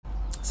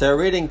So our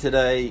reading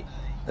today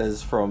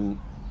is from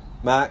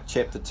Mark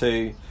chapter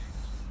 2,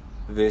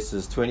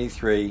 verses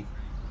 23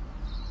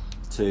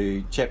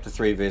 to chapter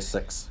 3, verse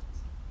 6.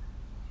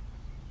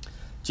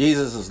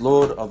 Jesus is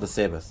Lord of the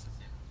Sabbath.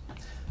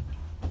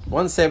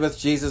 One Sabbath,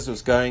 Jesus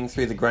was going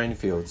through the grain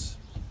fields,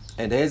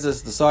 and as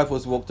his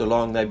disciples walked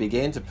along, they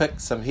began to pick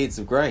some heads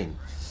of grain.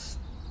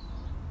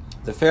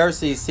 The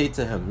Pharisees said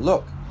to him,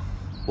 "Look,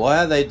 why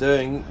are they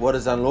doing what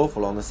is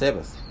unlawful on the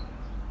Sabbath?"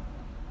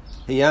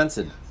 He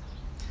answered,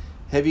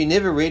 "Have you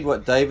never read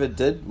what David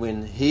did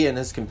when he and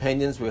his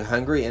companions were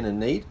hungry and in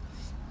need?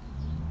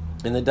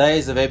 In the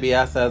days of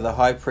Abiathar the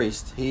high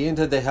priest, he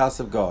entered the house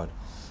of God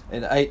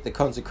and ate the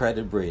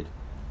consecrated bread,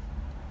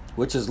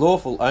 which is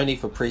lawful only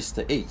for priests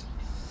to eat.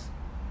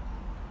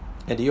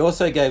 And he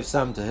also gave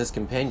some to his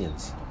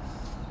companions.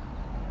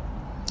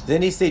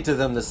 Then he said to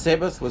them, the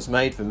Sabbath was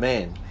made for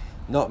man,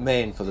 not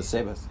man for the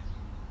Sabbath.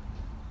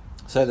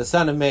 So the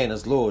Son of Man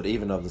is Lord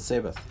even of the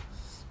Sabbath."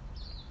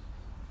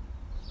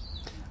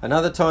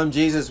 Another time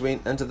Jesus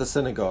went into the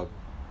synagogue,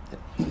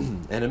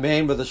 and a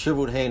man with a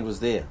shriveled hand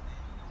was there.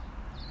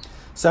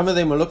 Some of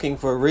them were looking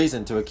for a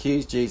reason to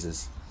accuse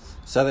Jesus,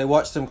 so they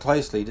watched him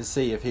closely to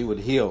see if he would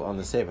heal on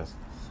the Sabbath.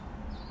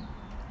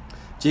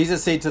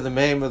 Jesus said to the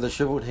man with the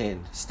shriveled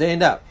hand,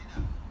 "Stand up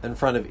in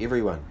front of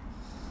everyone."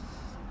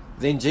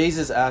 Then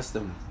Jesus asked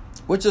them,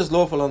 "Which is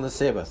lawful on the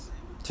Sabbath,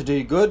 to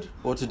do good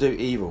or to do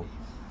evil,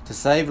 to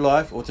save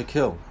life or to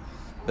kill?"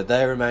 But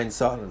they remained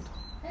silent.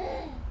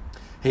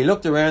 He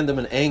looked around them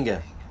in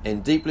anger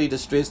and, deeply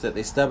distressed at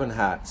their stubborn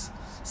hearts,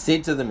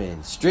 said to the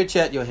man, "Stretch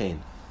out your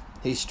hand."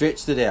 He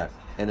stretched it out,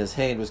 and his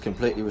hand was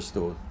completely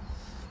restored.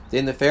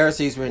 Then the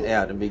Pharisees went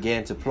out and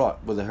began to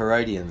plot with the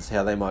Herodians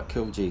how they might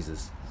kill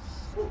Jesus.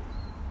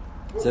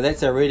 So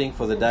that's our reading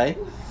for the day.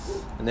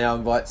 And now I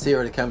invite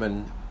Sarah to come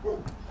and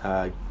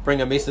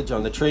bring a message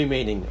on the true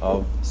meaning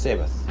of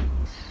Sabbath.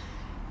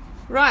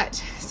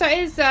 Right, so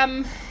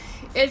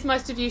as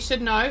most of you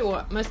should know,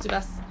 or most of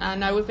us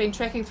know, we've been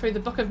tracking through the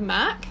book of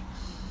Mark,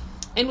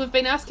 and we've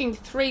been asking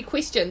 3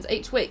 questions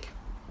each week.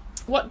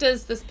 What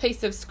does this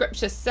piece of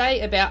scripture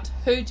say about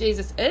who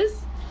Jesus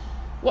is?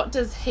 What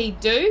does he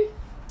do?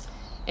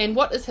 And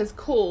what is his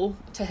call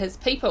to his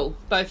people,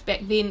 both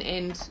back then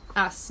and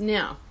us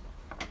now?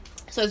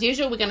 So as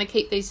usual, we're going to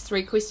keep these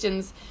 3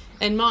 questions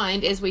in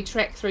mind as we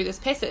track through this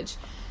passage.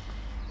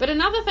 But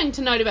another thing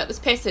to note about this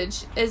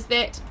passage is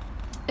that,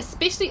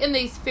 especially in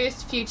these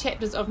first few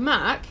chapters of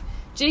Mark,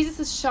 Jesus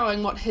is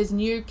showing what his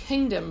new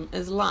kingdom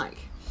is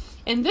like.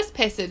 And this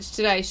passage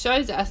today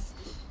shows us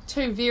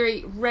 2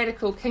 very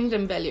radical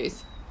kingdom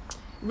values.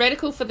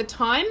 Radical for the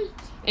time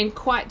and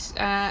quite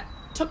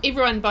took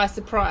everyone by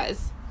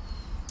surprise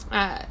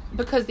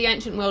because the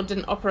ancient world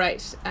didn't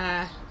operate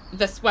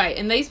this way.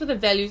 And these were the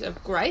values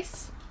of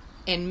grace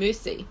and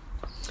mercy.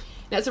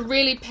 Now it's a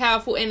really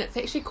powerful, and it's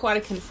actually quite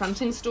a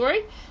confronting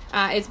story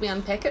as we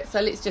unpack it.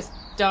 So let's just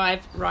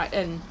dive right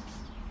in.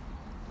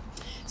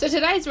 So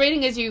today's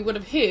reading, as you would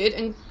have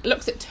heard,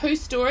 looks at 2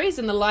 stories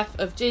in the life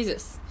of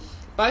Jesus,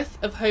 both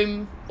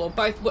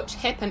which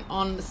happen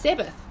on the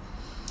Sabbath.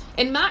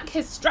 And Mark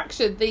has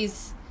structured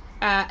these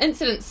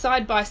incidents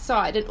side by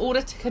side in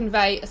order to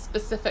convey a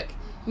specific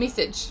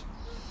message.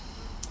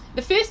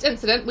 The first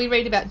incident, we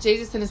read about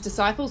Jesus and his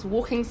disciples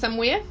walking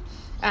somewhere.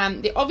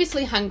 They're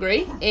obviously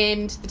hungry,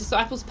 and the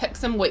disciples pick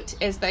some wheat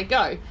as they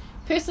go.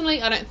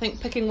 Personally, I don't think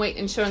picking wheat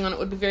and chewing on it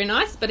would be very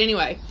nice, but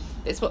anyway,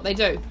 that's what they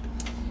do.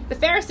 The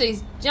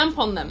Pharisees jump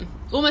on them,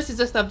 almost as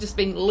if they've just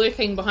been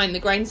lurking behind the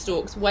grain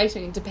stalks,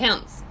 waiting to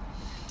pounce.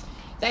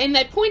 They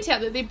point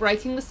out that they're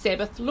breaking the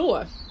Sabbath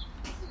law.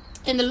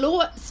 And the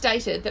law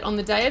stated that on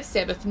the day of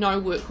Sabbath, no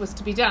work was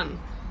to be done.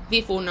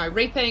 Therefore, no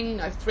reaping,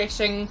 no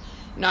threshing,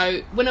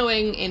 no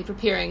winnowing and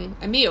preparing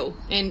a meal.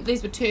 And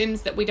these were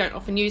terms that we don't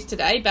often use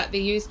today, but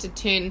they're used to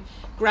turn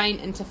grain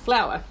into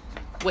flour.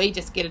 We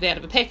just get it out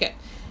of a packet.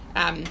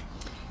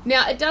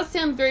 Now, it does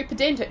sound very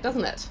pedantic,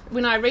 doesn't it?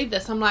 When I read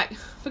this, I'm like,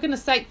 for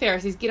goodness sake,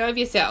 Pharisees, get over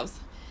yourselves.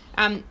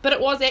 But it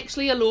was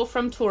actually a law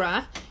from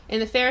Torah, and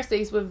the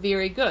Pharisees were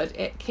very good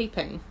at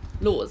keeping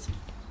laws.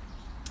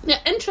 Now,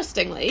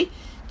 interestingly,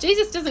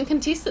 Jesus doesn't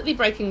contest that they're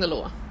breaking the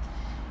law.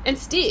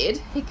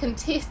 Instead, he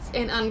contests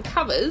and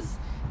uncovers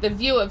the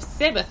view of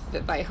Sabbath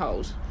that they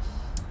hold.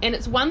 And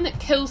it's one that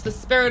kills the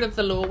spirit of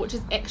the law, which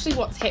is actually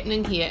what's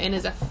happening here and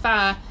is a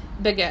far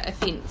bigger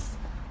offence.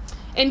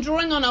 And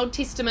drawing on Old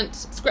Testament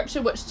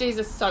scripture, which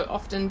Jesus so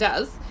often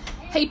does,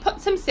 he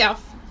puts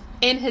himself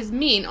and his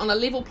men on a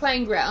level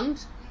playing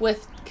ground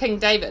with King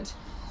David.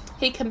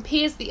 He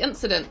compares the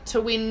incident to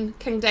when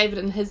King David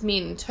and his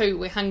men too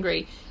were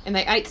hungry and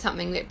they ate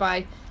something that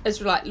by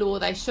Israelite law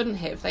they shouldn't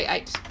have. They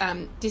ate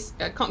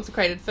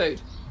consecrated food.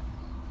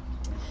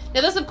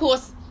 Now this, of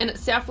course, in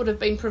itself would have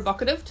been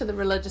provocative to the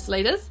religious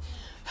leaders.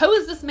 Who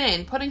is this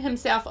man putting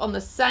himself on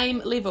the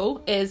same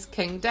level as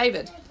King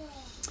David?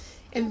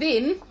 And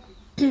then,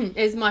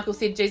 as Michael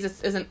said,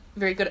 Jesus isn't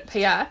very good at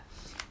PR.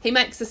 He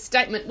makes a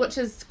statement which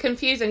is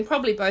confusing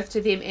probably both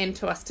to them and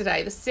to us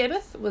today. The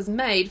Sabbath was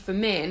made for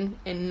man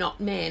and not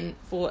man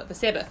for the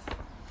Sabbath.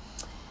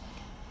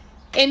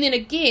 And then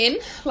again,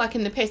 like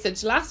in the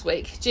passage last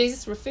week,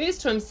 Jesus refers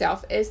to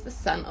himself as the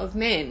Son of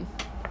Man.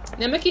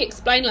 Now, Mickey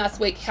explained last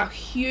week how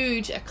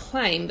huge a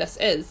claim this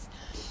is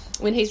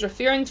when he's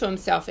referring to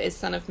himself as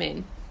Son of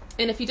Man.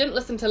 And if you didn't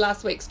listen to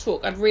last week's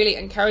talk, I'd really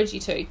encourage you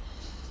to.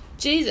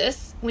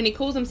 Jesus, when he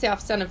calls himself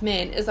Son of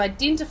Man, is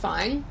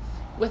identifying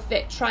with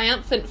that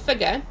triumphant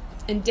figure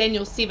in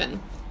Daniel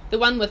 7, the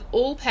one with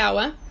all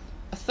power,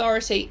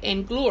 authority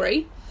and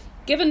glory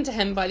given to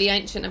him by the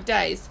Ancient of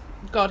Days,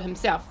 God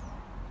himself.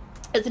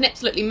 It's an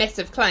absolutely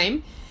massive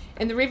claim,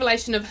 and the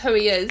revelation of who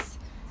he is,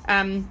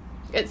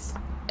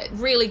 it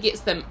really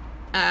gets them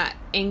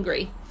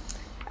angry.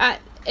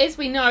 As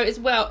we know as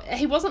well,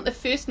 he wasn't the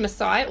first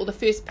Messiah or the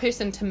first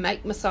person to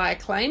make Messiah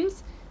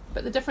claims,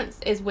 but the difference,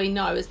 as we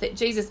know, is that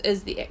Jesus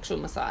is the actual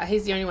Messiah.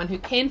 He's the only one who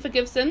can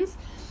forgive sins,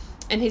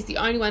 and he's the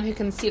only one who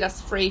can set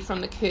us free from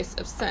the curse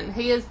of sin.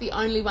 He is the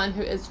only one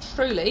who is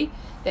truly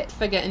that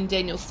figure in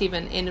Daniel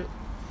 7, and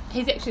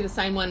he's actually the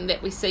same one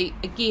that we see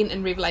again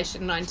in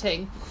Revelation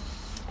 19.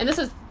 And this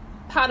is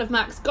part of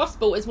Mark's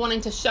gospel, is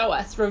wanting to show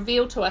us,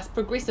 reveal to us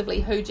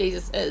progressively who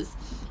Jesus is.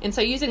 And so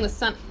using the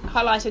son,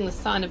 highlighting the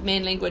Son of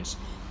Man language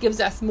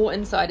gives us more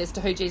insight as to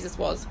who Jesus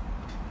was.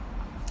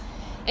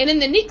 And in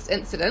the next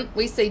incident,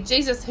 we see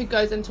Jesus who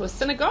goes into a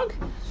synagogue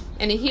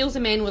and he heals a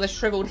man with a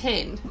shriveled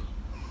hand.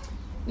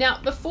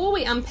 Now, before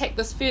we unpack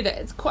this further,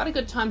 it's quite a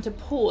good time to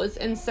pause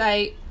and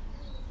say,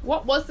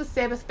 what was the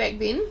Sabbath back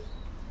then?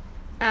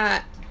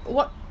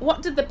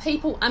 What did the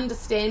people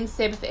understand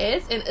Sabbath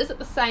as, and is it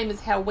the same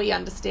as how we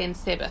understand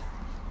Sabbath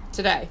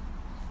today?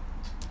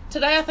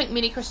 Today, I think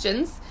many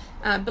Christians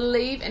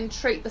believe and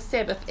treat the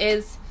Sabbath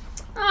as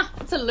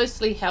it's a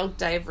loosely held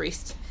day of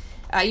rest.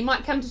 You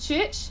might come to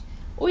church,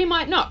 or you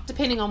might not,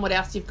 depending on what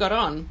else you've got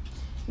on.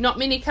 Not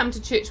many come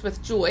to church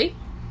with joy.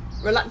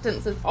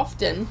 Reluctance is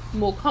often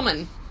more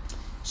common.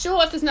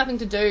 Sure, if there's nothing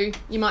to do,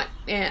 you might.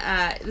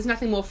 There's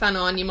nothing more fun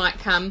on, you might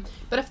come.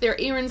 But if there are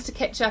errands to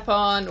catch up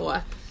on,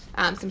 or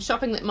some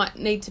shopping that might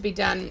need to be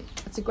done,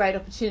 it's a great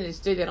opportunity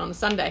to do that on a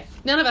Sunday.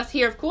 None of us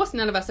here, of course,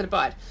 none of us at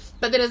Abide,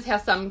 but that is how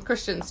some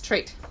Christians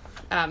treat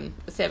the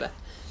Sabbath.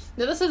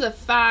 Now, this is a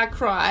far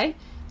cry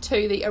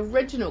to the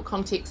original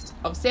context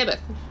of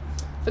Sabbath.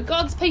 For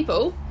God's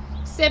people,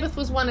 Sabbath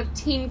was one of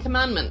 10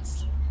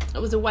 commandments. It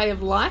was a way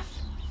of life,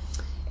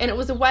 and it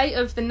was a way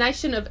of the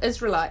nation of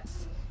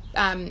Israelites.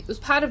 It was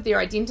part of their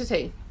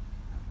identity.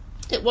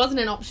 It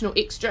wasn't an optional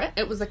extra,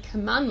 it was a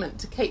commandment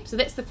to keep. So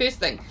that's the first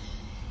thing.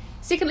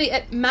 Secondly,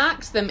 it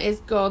marked them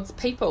as God's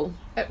people.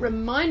 It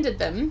reminded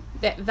them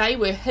that they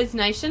were his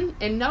nation,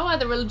 and no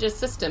other religious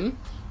system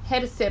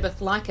had a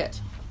Sabbath like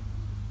it.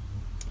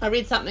 I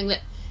read something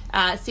that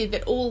said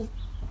that all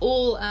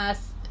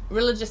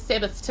religious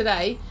Sabbaths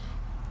today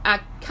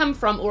come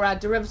from or are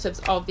derivatives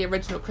of the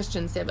original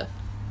Christian Sabbath.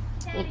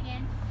 Say that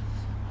again.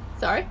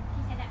 Sorry?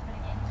 Say that one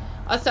again.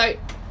 Oh, so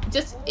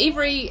just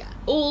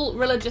all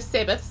religious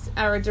Sabbaths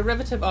are a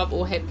derivative of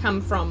or have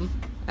come from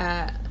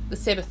the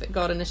Sabbath that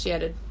God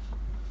initiated.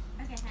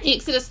 Okay.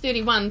 Exodus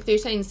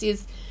 31:13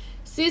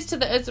 says to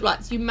the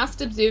Israelites, "You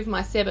must observe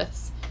my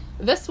Sabbaths.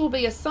 This will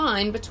be a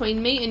sign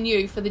between me and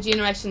you for the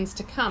generations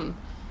to come,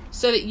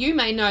 so that you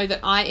may know that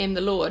I am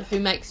the Lord who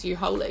makes you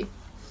holy."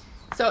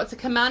 So it's a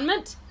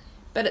commandment,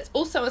 but it's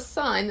also a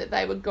sign that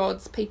they were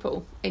God's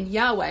people, and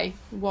Yahweh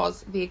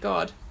was their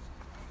God.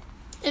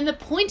 And the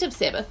point of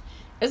Sabbath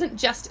isn't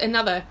just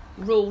another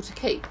rule to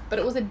keep, but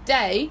it was a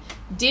day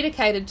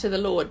dedicated to the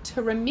Lord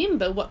to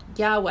remember what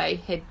Yahweh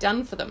had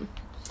done for them.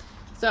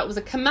 So it was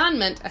a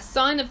commandment, a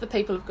sign of the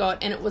people of God,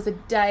 and it was a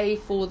day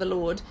for the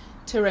Lord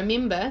to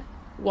remember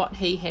what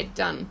he had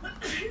done.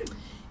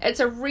 It's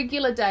a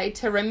regular day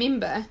to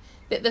remember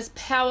that this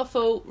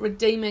powerful,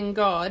 redeeming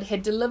God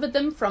had delivered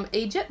them from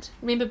Egypt.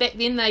 Remember back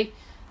then,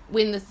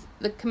 when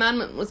the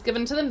commandment was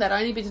given to them, they'd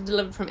only been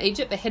delivered from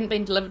Egypt. They hadn't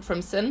been delivered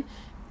from sin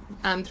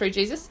through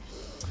Jesus.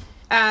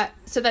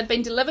 So they'd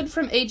been delivered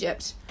from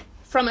Egypt,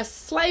 from a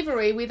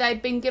slavery where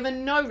they'd been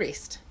given no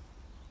rest.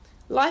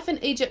 Life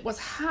in Egypt was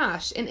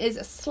harsh, and as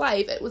a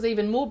slave, it was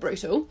even more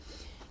brutal.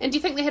 And do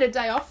you think they had a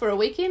day off for a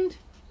weekend?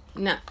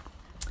 No.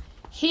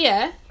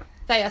 Here,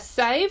 they are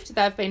saved.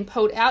 They've been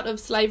pulled out of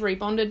slavery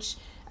bondage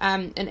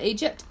in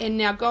Egypt, and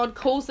now God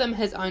calls them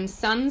his own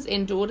sons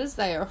and daughters.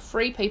 They are a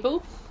free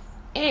people,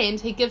 and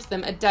he gives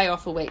them a day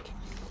off a week.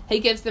 He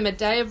gives them a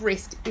day of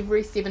rest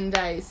every 7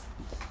 days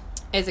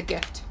as a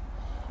gift.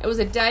 It was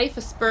a day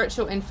for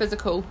spiritual and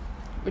physical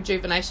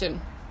rejuvenation.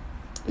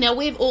 Now,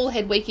 we've all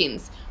had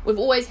weekends. We've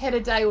always had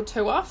a day or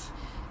two off,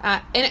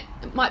 and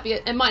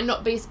it might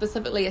not be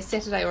specifically a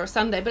Saturday or a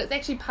Sunday, but it's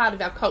actually part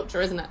of our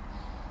culture, isn't it?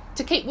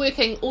 To keep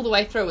working all the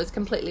way through is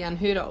completely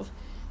unheard of,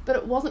 but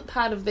it wasn't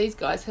part of these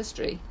guys'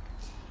 history.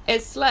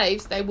 As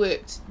slaves, they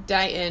worked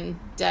day in,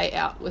 day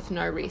out with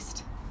no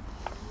rest.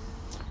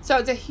 So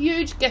it's a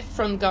huge gift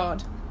from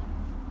God.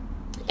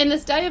 And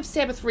this day of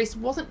Sabbath rest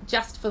wasn't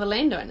just for the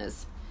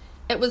landowners.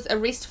 It was a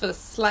rest for the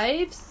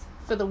slaves,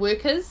 for the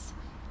workers,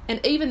 and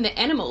even the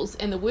animals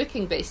and the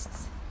working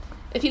beasts.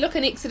 If you look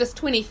in Exodus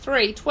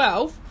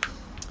 23:12,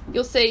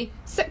 you'll see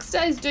 6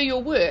 days do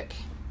your work,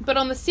 but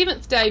on the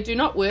 7th day do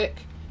not work,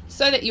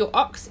 so that your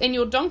ox and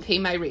your donkey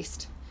may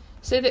rest,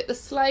 so that the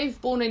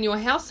slave born in your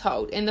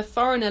household and the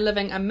foreigner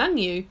living among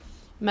you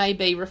may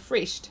be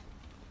refreshed.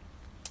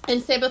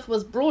 And Sabbath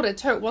was broader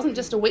too. It wasn't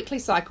just a weekly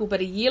cycle,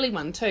 but a yearly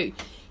one too.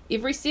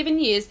 Every 7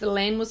 years the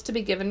land was to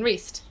be given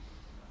rest.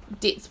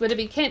 Debts were to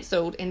be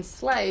cancelled and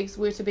slaves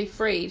were to be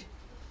freed.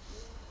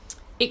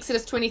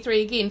 Exodus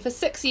 23 again. For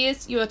 6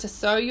 years you are to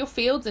sow your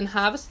fields and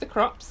harvest the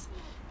crops,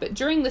 but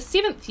during the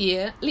 7th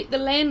year let the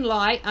land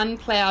lie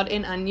unploughed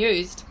and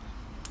unused.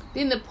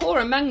 Then the poor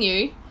among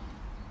you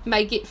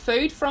may get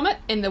food from it,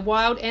 and the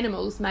wild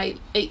animals may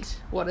eat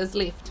what is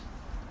left.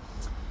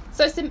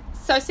 So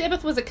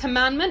Sabbath was a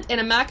commandment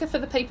and a marker for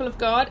the people of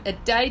God, a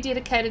day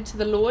dedicated to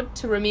the Lord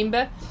to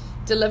remember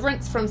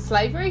deliverance from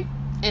slavery,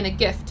 and a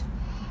gift.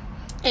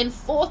 And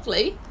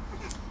fourthly,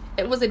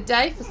 it was a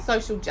day for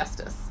social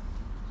justice.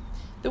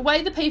 The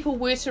way the people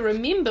were to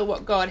remember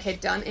what God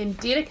had done and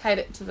dedicate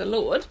it to the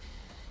Lord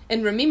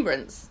in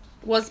remembrance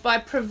was by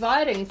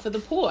providing for the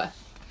poor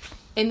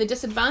and the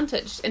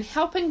disadvantaged and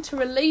helping to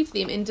relieve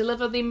them and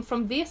deliver them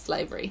from their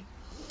slavery,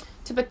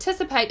 to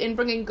participate in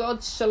bringing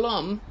God's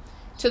shalom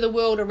to the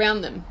world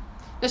around them.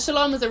 Now,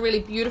 shalom is a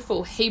really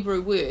beautiful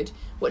Hebrew word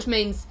which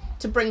means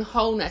to bring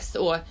wholeness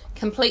or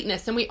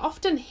completeness, and we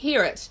often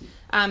hear it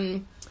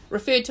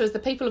referred to as the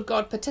people of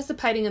God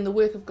participating in the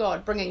work of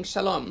God, bringing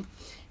shalom,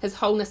 his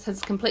wholeness, his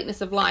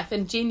completeness of life,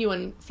 and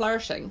genuine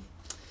flourishing,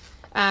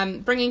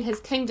 bringing his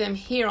kingdom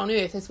here on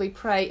earth as we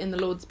pray in the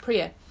Lord's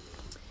Prayer.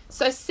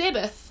 So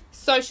Sabbath,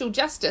 social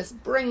justice,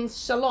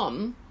 brings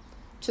shalom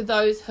to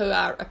those who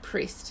are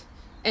oppressed,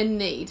 in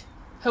need,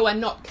 who are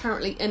not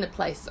currently in a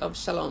place of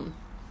shalom.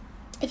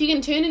 If you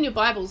can turn in your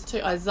Bibles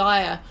to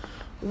Isaiah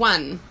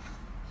 1,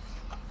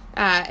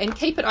 and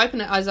keep it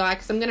open at Isaiah,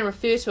 because I'm going to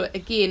refer to it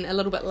again a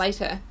little bit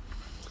later.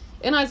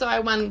 In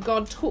Isaiah 1,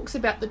 God talks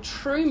about the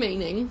true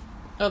meaning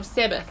of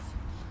Sabbath.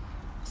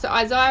 So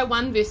Isaiah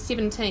 1 verse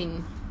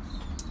 17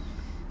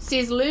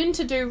 says, "Learn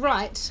to do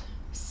right,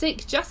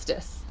 seek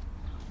justice,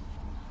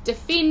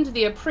 defend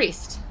the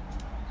oppressed,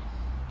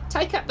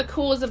 take up the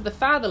cause of the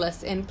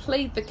fatherless and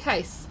plead the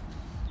case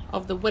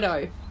of the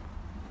widow."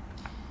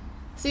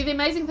 See, the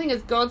amazing thing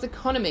is God's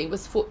economy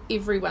was for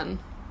everyone.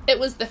 It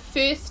was the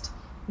first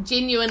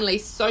genuinely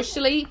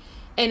socially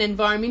and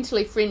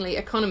environmentally friendly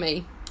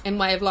economy and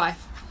way of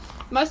life.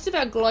 Most of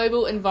our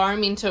global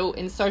environmental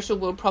and social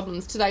world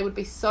problems today would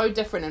be so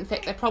different. In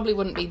fact, they probably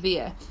wouldn't be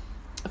there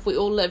if we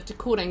all lived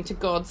according to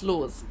God's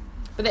laws.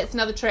 But that's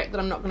another track that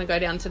I'm not going to go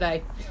down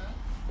today.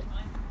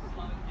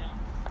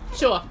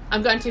 Sure,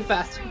 I'm going too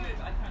fast.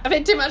 I've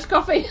had too much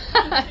coffee.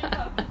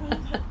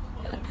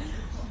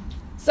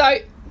 So,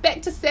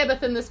 back to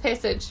Sabbath in this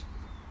passage.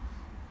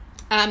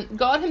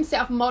 God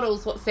himself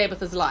models what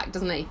Sabbath is like,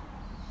 doesn't he?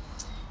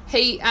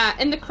 He,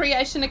 in the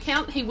creation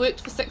account, he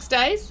worked for 6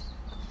 days,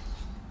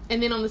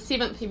 and then on the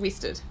 7th he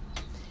rested.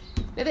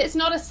 Now that's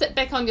not a sit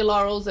back on your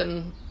laurels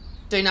and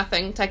do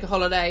nothing, take a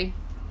holiday,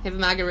 have a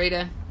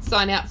margarita,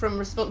 sign out from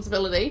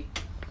responsibility.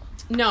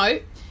 No,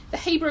 the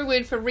Hebrew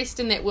word for rest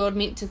in that world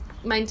meant to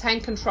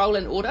maintain control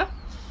and order.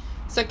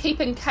 So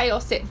keeping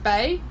chaos at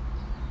bay,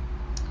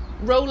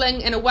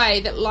 ruling in a way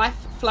that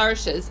life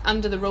flourishes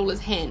under the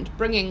ruler's hand,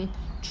 bringing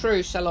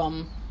true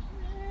shalom.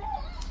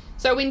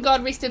 So when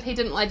God rested, he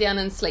didn't lie down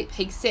and sleep.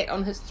 He sat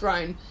on his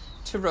throne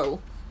to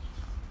rule.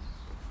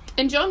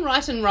 And John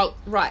Ryton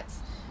writes,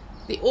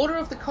 "The order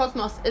of the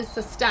cosmos is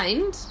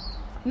sustained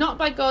not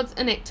by God's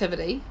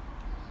inactivity,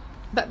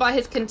 but by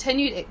his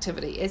continued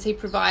activity as he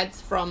provides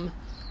from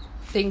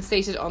being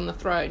seated on the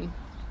throne."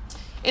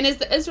 And as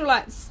the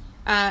Israelites,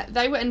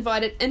 they were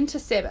invited into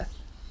Sabbath.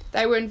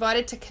 They were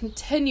invited to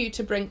continue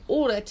to bring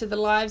order to the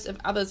lives of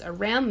others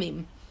around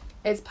them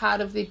as part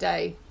of their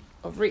day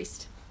of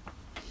rest.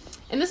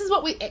 And this is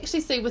what we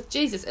actually see with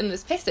Jesus in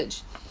this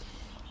passage.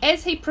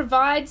 As he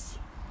provides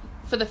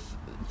for the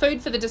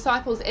food for the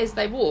disciples as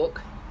they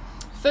walk,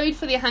 food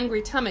for their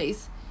hungry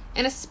tummies,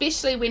 and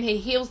especially when he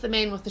heals the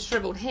man with the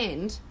shriveled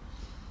hand,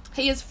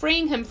 he is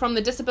freeing him from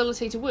the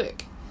disability to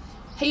work.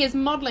 He is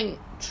modelling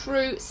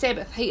true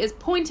Sabbath. He is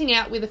pointing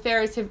out where the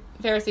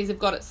Pharisees have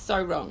got it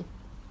so wrong.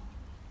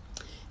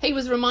 He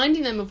was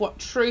reminding them of what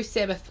true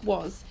Sabbath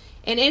was.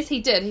 And as he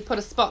did, he put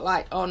a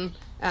spotlight on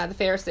the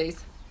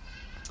Pharisees.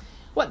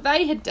 What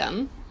they had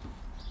done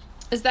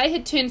is they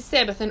had turned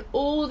Sabbath and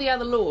all the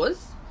other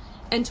laws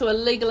into a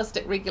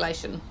legalistic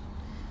regulation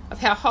of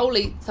how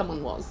holy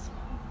someone was.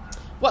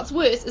 What's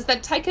worse is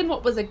they'd taken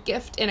what was a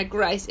gift and a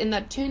grace and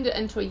they'd turned it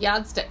into a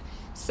yardstick.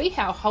 See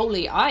how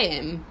holy I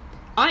am.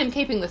 I am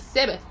keeping the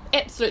Sabbath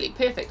absolutely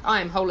perfect.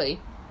 I am holy.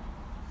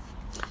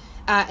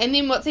 And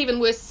then what's even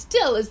worse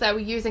still is they were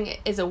using it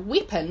as a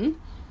weapon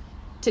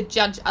to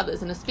judge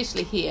others, and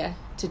especially here,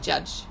 to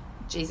judge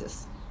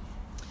Jesus.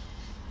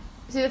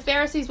 See, the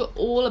Pharisees were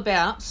all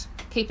about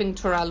keeping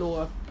Torah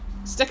law,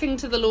 sticking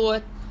to the law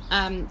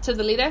to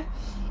the letter,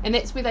 and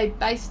that's where they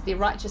based their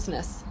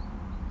righteousness.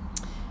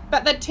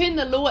 But they turned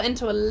the law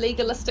into a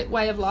legalistic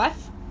way of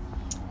life,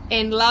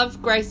 and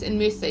love, grace, and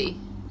mercy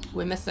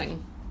were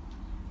missing.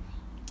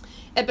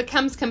 It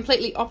becomes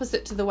completely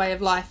opposite to the way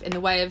of life and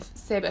the way of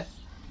Sabbath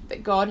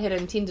that God had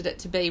intended it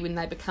to be when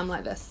they become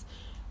like this.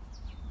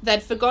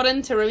 They'd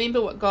forgotten to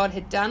remember what God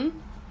had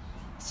done.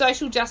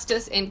 Social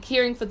justice and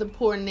caring for the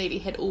poor and needy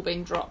had all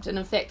been dropped, and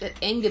in fact it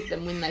angered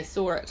them when they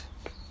saw it.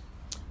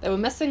 They were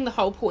missing the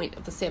whole point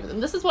of the Sabbath,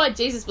 and this is why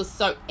Jesus was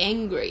so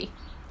angry.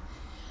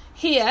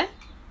 Here,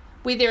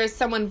 where there is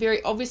someone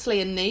very obviously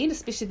in need,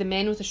 especially the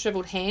man with a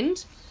shriveled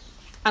hand,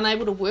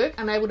 unable to work,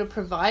 unable to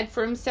provide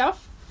for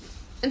himself,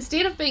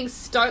 instead of being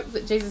stoked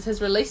that Jesus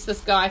has released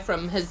this guy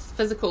from his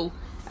physical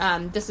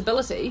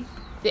disability,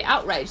 they're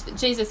outraged that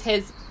Jesus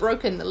has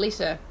broken the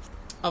letter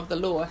of the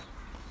law.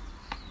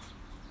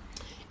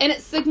 And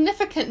it's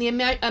significant, the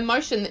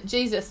emotion that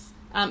Jesus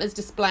is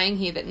displaying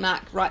here that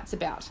Mark writes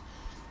about.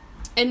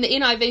 In the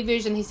NIV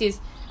version, he says,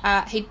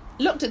 he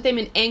looked at them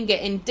in anger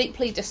and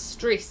deeply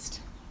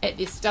distressed at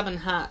their stubborn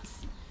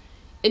hearts.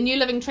 In New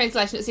Living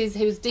Translation, it says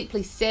he was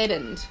deeply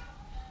saddened.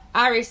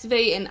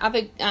 RSV and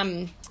other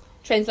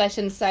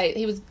translations say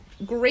he was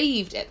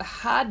grieved at the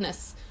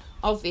hardness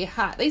of their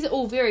heart. These are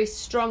all very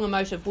strong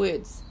emotive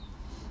words.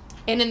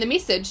 And in the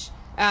Message,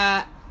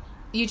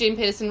 Eugene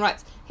Peterson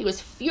writes, he was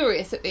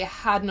furious at their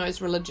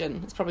hard-nosed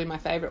religion. It's probably my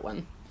favourite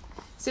one.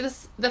 So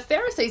the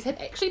Pharisees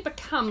had actually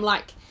become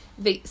like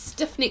the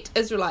stiff-necked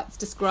Israelites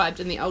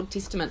described in the Old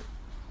Testament.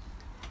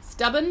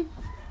 Stubborn,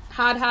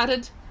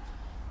 hard-hearted,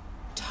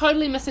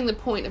 totally missing the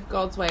point of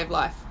God's way of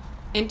life,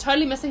 and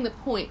totally missing the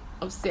point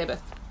of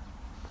Sabbath.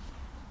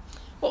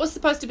 What was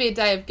supposed to be a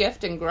day of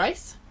gift and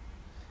grace,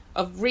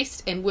 of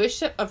rest and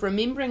worship, of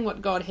remembering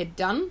what God had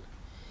done,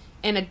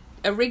 and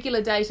a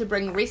regular day to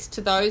bring rest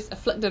to those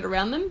afflicted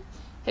around them,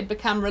 had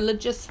become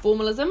religious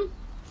formalism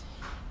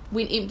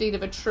when emptied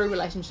of a true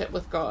relationship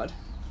with God.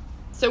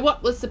 So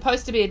what was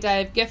supposed to be a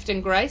day of gift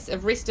and grace,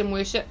 of rest and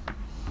worship,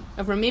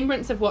 of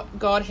remembrance of what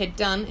God had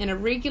done, and a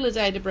regular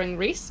day to bring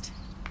rest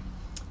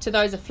to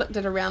those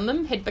afflicted around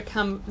them, had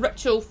become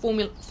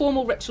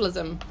formal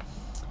ritualism,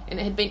 and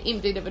it had been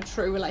emptied of a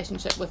true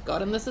relationship with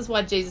God. And this is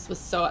why Jesus was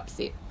so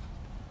upset.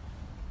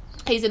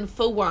 He's in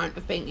full warrant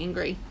of being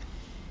angry.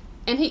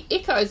 And he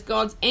echoes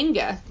God's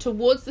anger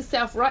towards the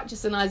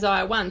self-righteous in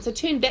Isaiah 1. So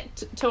turn back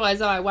to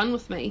Isaiah 1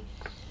 with me.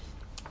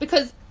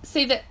 Because,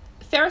 see, the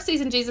Pharisees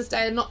in Jesus'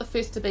 day are not the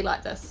first to be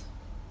like this.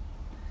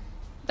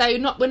 Were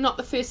not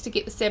the first to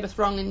get the Sabbath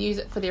wrong and use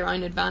it for their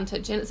own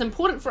advantage. And it's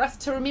important for us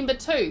to remember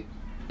too,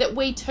 that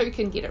we too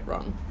can get it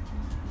wrong.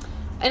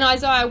 In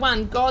Isaiah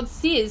 1, God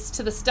says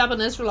to the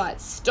stubborn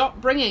Israelites, stop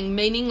bringing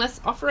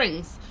meaningless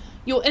offerings.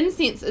 Your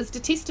incense is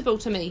detestable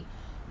to me.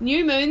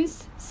 New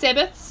moons,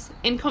 Sabbaths,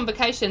 and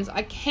convocations,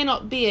 I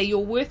cannot bear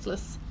your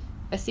worthless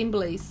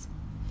assemblies.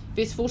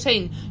 Verse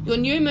 14, your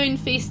new moon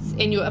feasts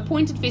and your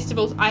appointed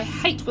festivals I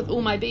hate with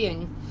all my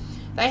being.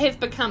 They have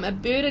become a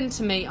burden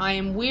to me. I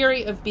am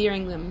weary of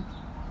bearing them.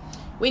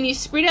 When you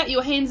spread out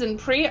your hands in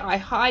prayer, I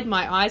hide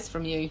my eyes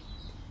from you.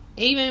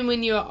 Even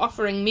when you are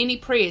offering many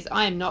prayers,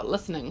 I am not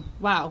listening.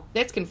 Wow,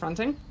 that's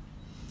confronting.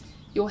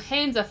 Your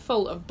hands are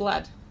full of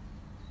blood.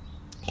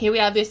 Here we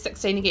are, verse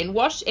 16 again.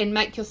 Wash and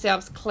make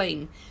yourselves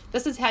clean.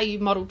 This is how you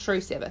model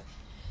true Sabbath.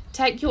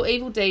 Take your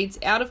evil deeds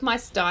out of my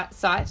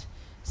sight.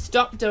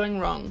 Stop doing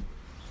wrong.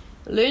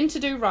 Learn to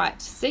do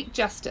right. Seek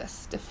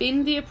justice.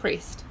 Defend the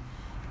oppressed.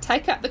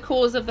 Take up the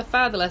cause of the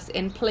fatherless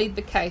and plead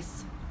the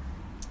case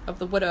of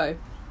the widow.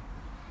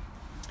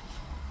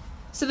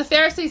 So the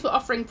Pharisees were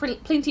offering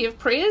plenty of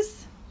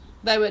prayers.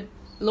 They were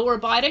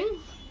law-abiding.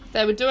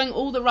 They were doing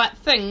all the right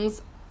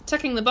things,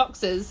 ticking the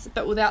boxes,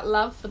 but without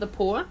love for the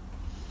poor,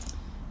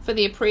 for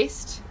the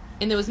oppressed,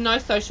 and there was no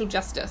social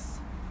justice.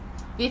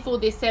 Therefore,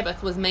 their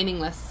Sabbath was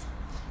meaningless.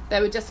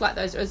 They were just like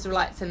those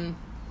Israelites in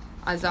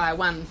Isaiah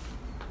 1.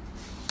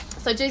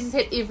 So Jesus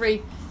had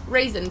every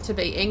reason to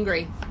be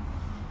angry.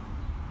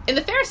 And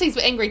the Pharisees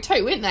were angry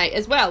too, weren't they,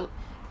 as well,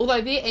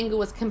 although their anger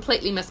was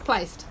completely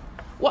misplaced.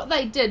 What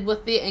they did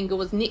with their anger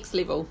was next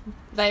level.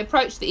 They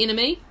approached the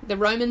enemy, the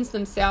Romans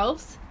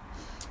themselves,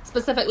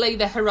 specifically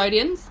the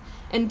Herodians,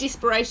 in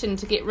desperation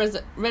to get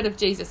rid of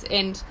Jesus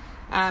and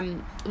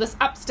this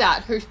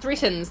upstart who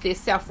threatens their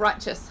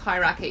self-righteous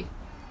hierarchy.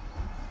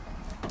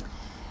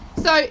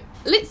 So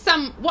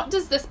what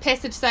does this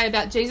passage say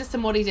about Jesus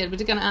and what he did?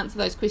 We're going to answer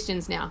those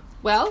questions now.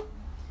 Well,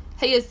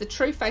 he is the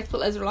true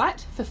faithful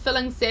Israelite,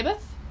 fulfilling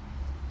Sabbath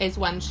as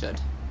one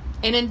should.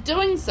 And in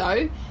doing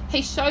so,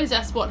 he shows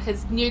us what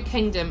his new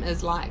kingdom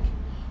is like,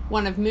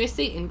 one of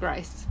mercy and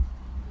grace.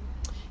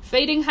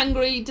 Feeding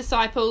hungry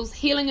disciples,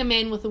 healing a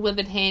man with a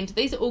withered hand,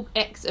 these are all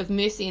acts of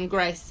mercy and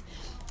grace,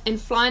 and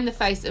fly in the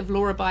face of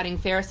law-abiding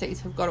Pharisees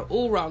who've got it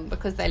all wrong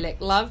because they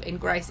lack love and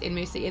grace and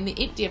mercy, and they're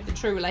empty of the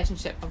true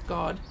relationship of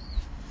God.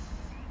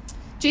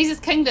 Jesus'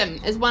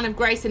 kingdom is one of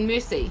grace and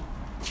mercy.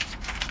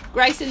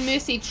 Grace and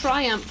mercy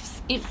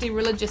triumphs empty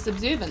religious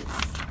observance.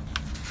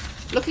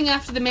 Looking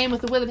after the man with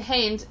the withered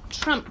hand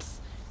trumps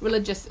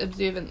religious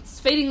observance.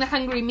 Feeding the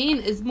hungry men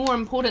is more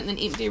important than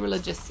empty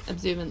religious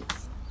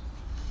observance.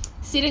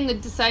 Setting the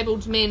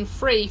disabled man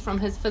free from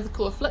his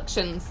physical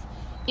afflictions,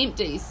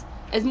 empties,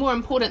 is more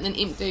important than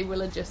empty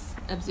religious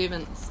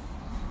observance.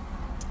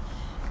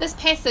 This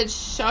passage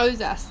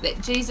shows us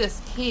that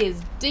Jesus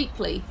cares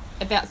deeply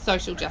about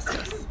social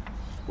justice.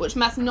 which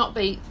must not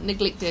be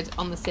neglected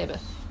on the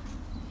Sabbath.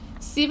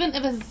 7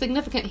 of his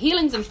significant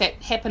healings, in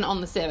fact, happen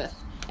on the Sabbath,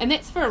 and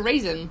that's for a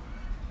reason.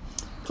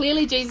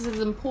 Clearly, Jesus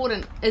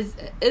is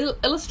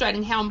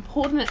illustrating how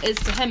important it is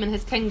to him and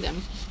his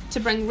kingdom to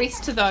bring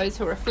rest to those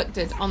who are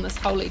afflicted on this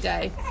holy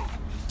day.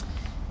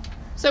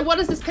 So what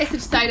does this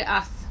passage say to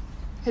us,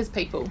 his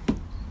people?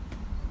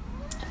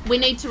 We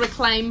need to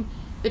reclaim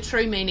the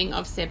true meaning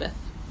of Sabbath.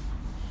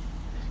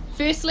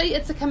 Firstly,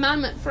 it's a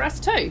commandment for us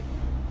too.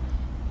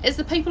 As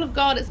the people of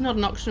God, it's not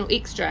an optional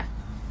extra,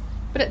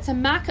 but it's a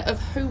marker of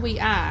who we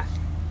are.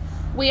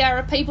 We are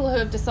a people who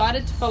have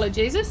decided to follow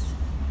Jesus,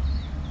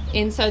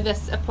 and so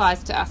this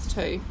applies to us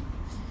too.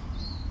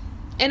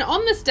 And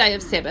on this day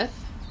of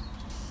Sabbath,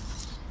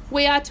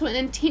 we are to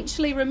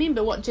intentionally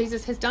remember what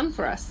Jesus has done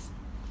for us.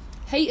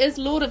 He is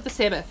Lord of the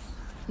Sabbath,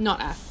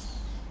 not us.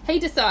 He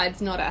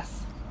decides, not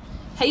us.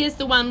 He is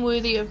the one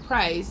worthy of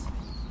praise,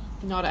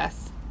 not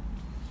us.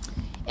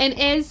 And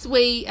as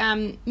we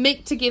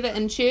meet together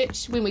in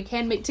church, when we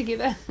can meet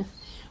together,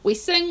 we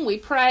sing, we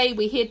pray,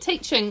 we hear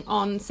teaching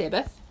on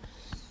Sabbath,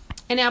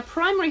 and our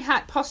primary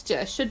heart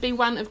posture should be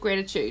one of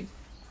gratitude,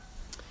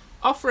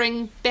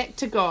 offering back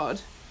to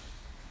God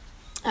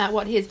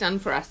what he has done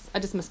for us. I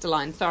just missed a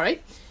line,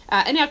 sorry.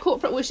 In our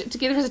corporate worship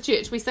together as a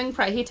church, we sing,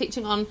 pray, hear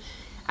teaching on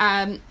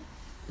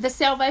the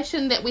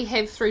salvation that we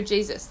have through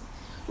Jesus,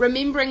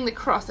 remembering the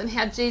cross and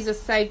how Jesus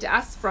saved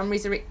us from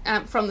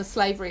the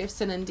slavery of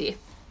sin and death.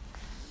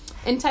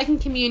 And taking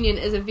communion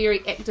is a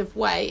very active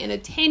way and a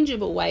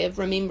tangible way of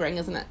remembering,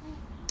 isn't it?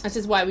 This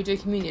is why we do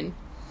communion.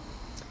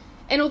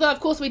 And although,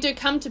 of course, we do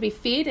come to be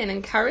fed and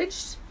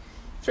encouraged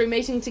through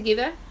meeting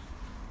together,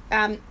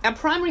 our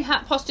primary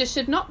heart posture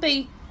should not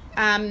be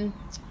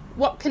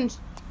what can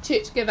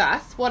church give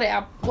us,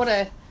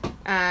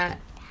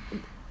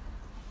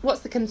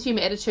 what's the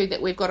consumer attitude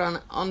that we've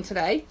got on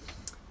today,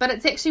 but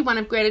it's actually one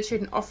of gratitude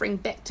and offering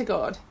back to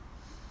God.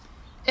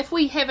 If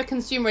we have a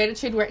consumer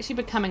attitude, we're actually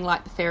becoming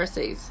like the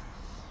Pharisees.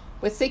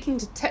 We're seeking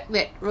to tick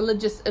that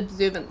religious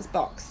observance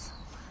box,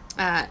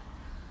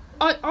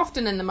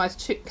 often in the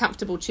most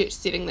comfortable church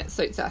setting that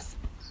suits us.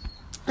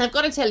 And I've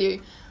got to tell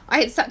you, I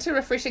had such a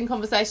refreshing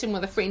conversation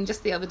with a friend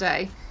just the other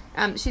day.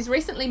 She's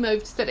recently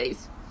moved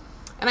cities,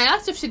 and I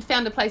asked if she'd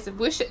found a place of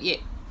worship yet.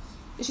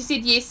 And she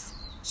said yes.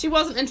 She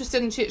wasn't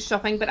interested in church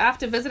shopping, but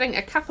after visiting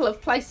a couple of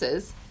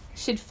places,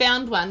 she'd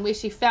found one where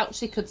she felt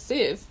she could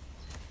serve.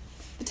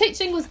 The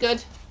teaching was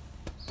good.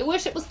 The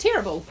worship was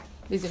terrible.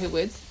 These are her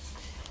words.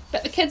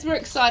 But the kids were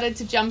excited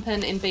to jump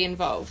in and be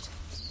involved.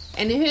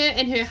 And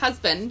her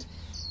husband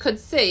could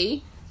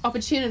see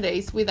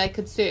opportunities where they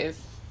could serve.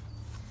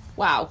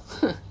 Wow,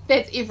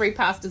 that's every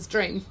pastor's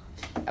dream.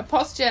 A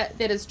posture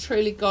that is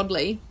truly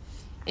godly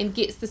and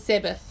gets the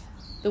Sabbath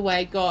the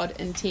way God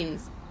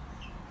intends.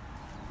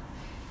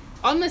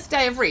 On this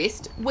day of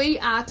rest, we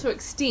are to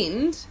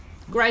extend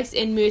grace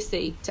and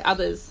mercy to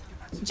others,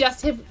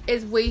 just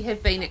as we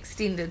have been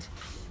extended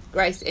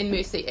grace and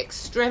mercy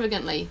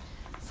extravagantly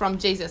from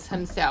Jesus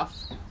himself.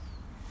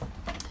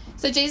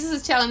 So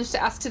Jesus' challenge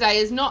to us today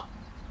is not,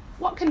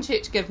 what can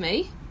church give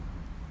me?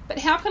 But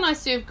how can I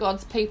serve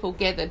God's people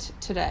gathered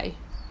today?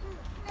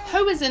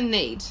 Who is in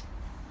need?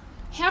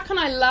 How can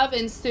I love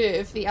and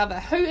serve the other?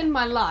 Who in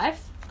my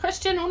life,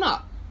 Christian or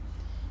not,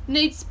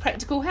 needs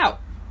practical help,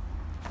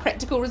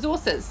 practical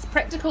resources,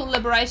 practical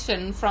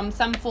liberation from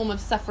some form of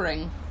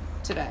suffering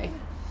today?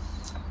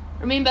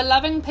 Remember,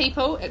 loving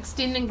people,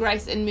 extending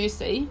grace and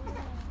mercy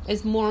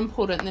is more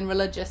important than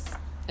religious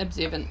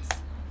observance.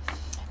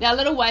 Now, a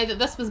little way that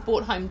this was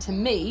brought home to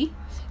me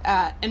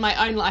in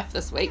my own life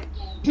this week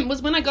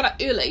was when I got up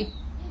early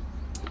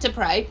to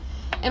pray,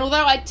 and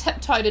although I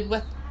tiptoed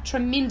with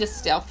tremendous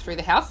stealth through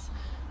the house,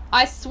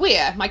 I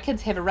swear my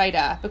kids have a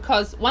radar,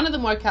 because one of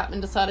them woke up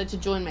and decided to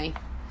join me.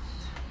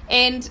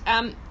 And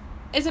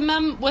as a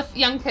mum with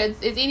young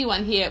kids, as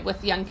anyone here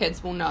with young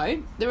kids will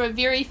know, there are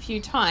very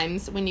few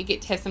times when you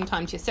get to have some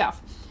time to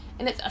yourself.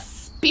 And it's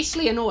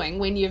especially annoying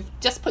when you've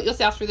just put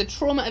yourself through the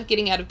trauma of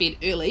getting out of bed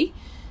early,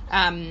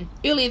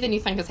 earlier than you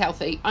think is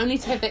healthy, only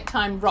to have that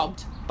time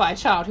robbed by a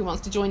child who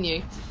wants to join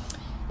you.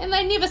 And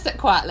they never sit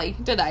quietly,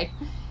 do they?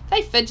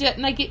 They fidget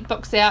and they get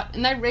books out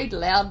and they read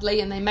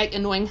loudly and they make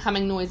annoying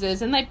humming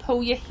noises and they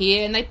pull your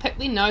hair and they pick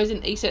their nose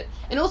and eat it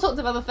and all sorts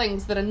of other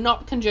things that are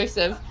not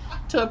conducive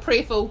to a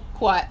prayerful,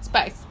 quiet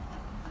space.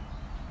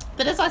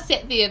 But as I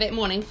sat there that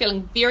morning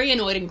feeling very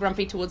annoyed and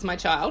grumpy towards my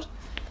child,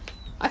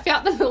 I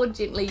felt the Lord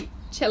gently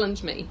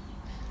challenge me.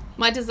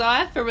 My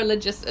desire for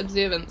religious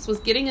observance was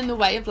getting in the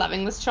way of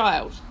loving this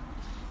child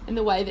in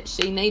the way that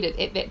she needed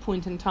at that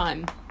point in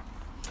time.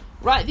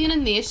 Right then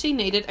and there, she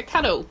needed a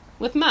cuddle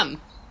with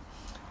Mum,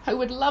 who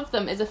would love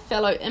them as a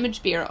fellow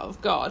image bearer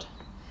of God.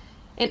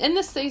 And in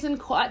this season,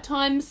 quiet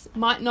times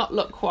might not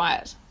look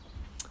quiet.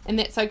 And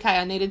that's okay.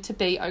 I needed to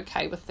be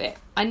okay with that.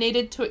 I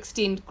needed to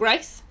extend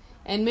grace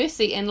and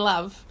mercy and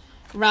love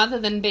rather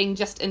than being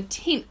just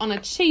intent on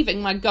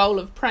achieving my goal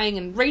of praying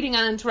and reading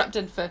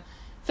uninterrupted for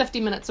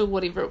 50 minutes or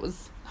whatever it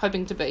was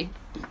hoping to be.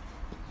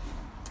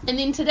 And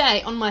then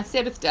today, on my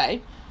Sabbath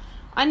day,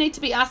 I need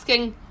to be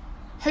asking,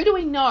 who do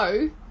we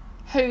know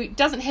who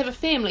doesn't have a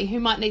family, who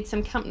might need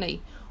some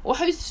company, or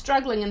who's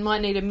struggling and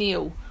might need a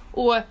meal,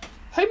 or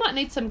who might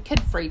need some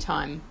kid-free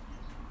time,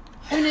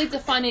 who needs a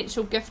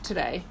financial gift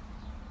today,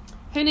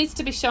 who needs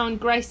to be shown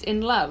grace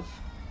and love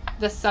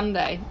this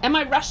Sunday. Am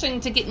I rushing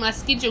to get my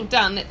schedule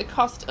done at the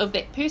cost of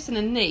that person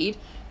in need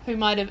who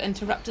might have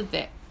interrupted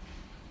that?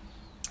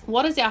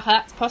 What is our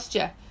heart's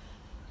posture?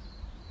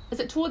 Is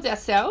it towards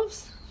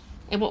ourselves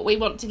and what we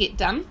want to get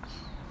done?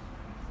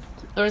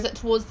 Or is it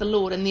towards the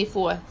Lord and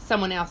therefore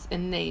someone else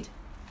in need?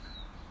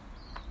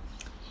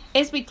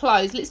 As we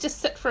close, let's just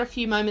sit for a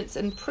few moments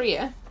in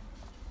prayer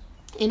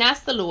and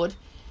ask the Lord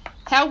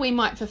how we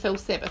might fulfill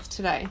Sabbath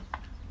today.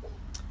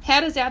 How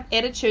does our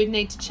attitude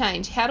need to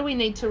change? How do we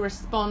need to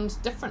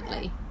respond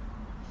differently?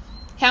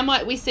 How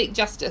might we seek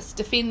justice,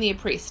 defend the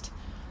oppressed,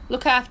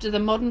 look after the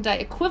modern day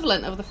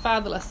equivalent of the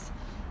fatherless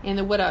and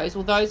the widows,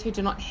 or those who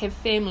do not have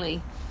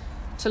family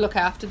to look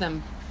after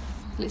them?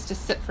 Let's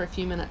just sit for a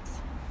few minutes.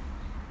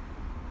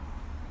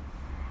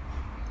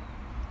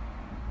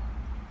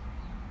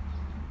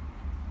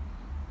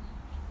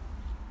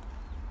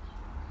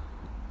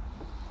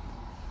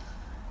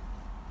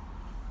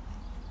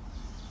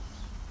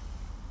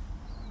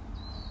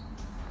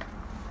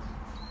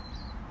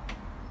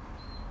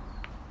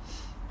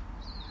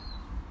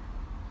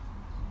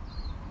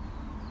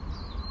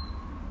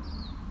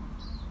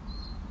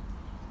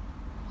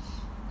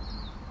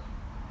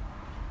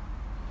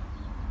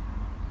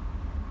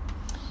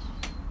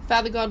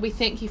 Father God, we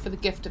thank you for the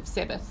gift of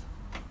Sabbath.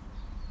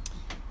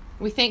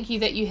 We thank you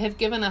that you have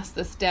given us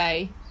this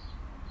day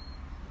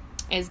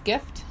as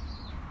gift,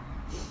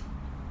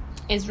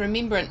 as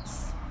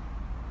remembrance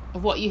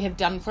of what you have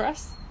done for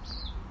us.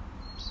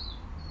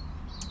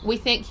 We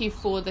thank you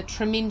for the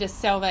tremendous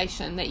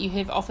salvation that you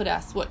have offered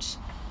us, which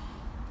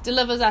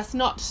delivers us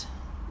not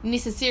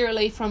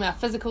necessarily from our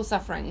physical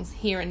sufferings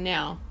here and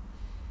now,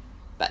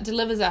 but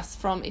delivers us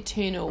from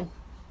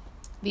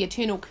the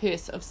eternal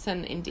curse of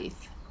sin and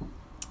death.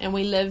 And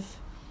we live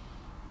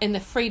in the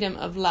freedom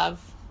of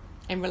love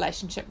and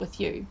relationship with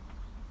you.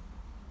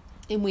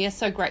 And we are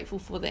so grateful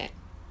for that.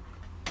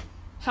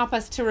 Help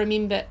us to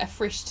remember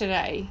afresh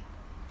today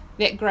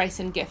that grace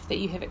and gift that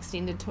you have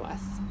extended to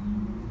us.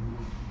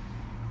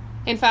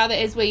 And Father,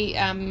 as we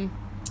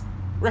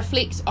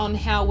reflect on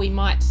how we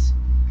might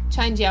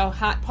change our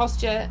heart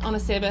posture on a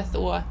Sabbath,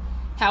 or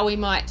how we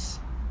might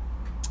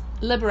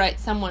liberate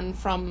someone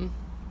from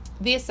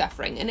their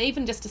suffering, and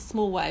even just a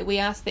small way, we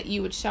ask that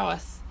you would show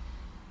us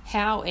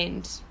how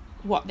and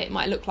what that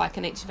might look like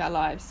in each of our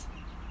lives.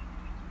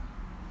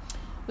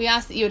 We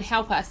ask that you would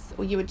help us,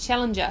 or you would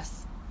challenge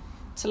us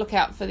to look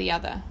out for the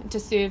other, and to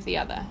serve the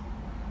other,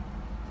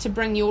 to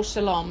bring your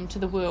shalom to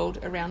the world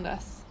around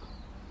us.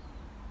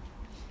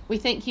 We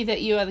thank you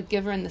that you are the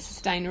giver and the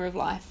sustainer of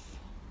life.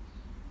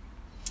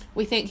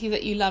 We thank you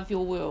that you love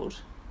your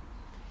world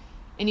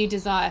and you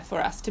desire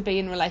for us to be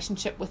in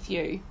relationship with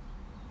you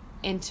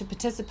and to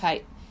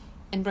participate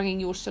in bringing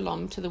your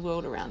shalom to the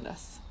world around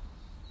us.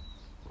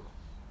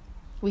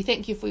 We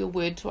thank you for your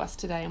word to us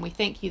today, and we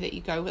thank you that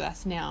you go with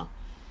us now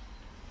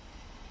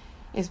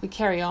as we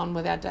carry on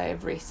with our day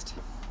of rest.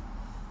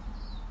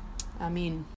 Amen.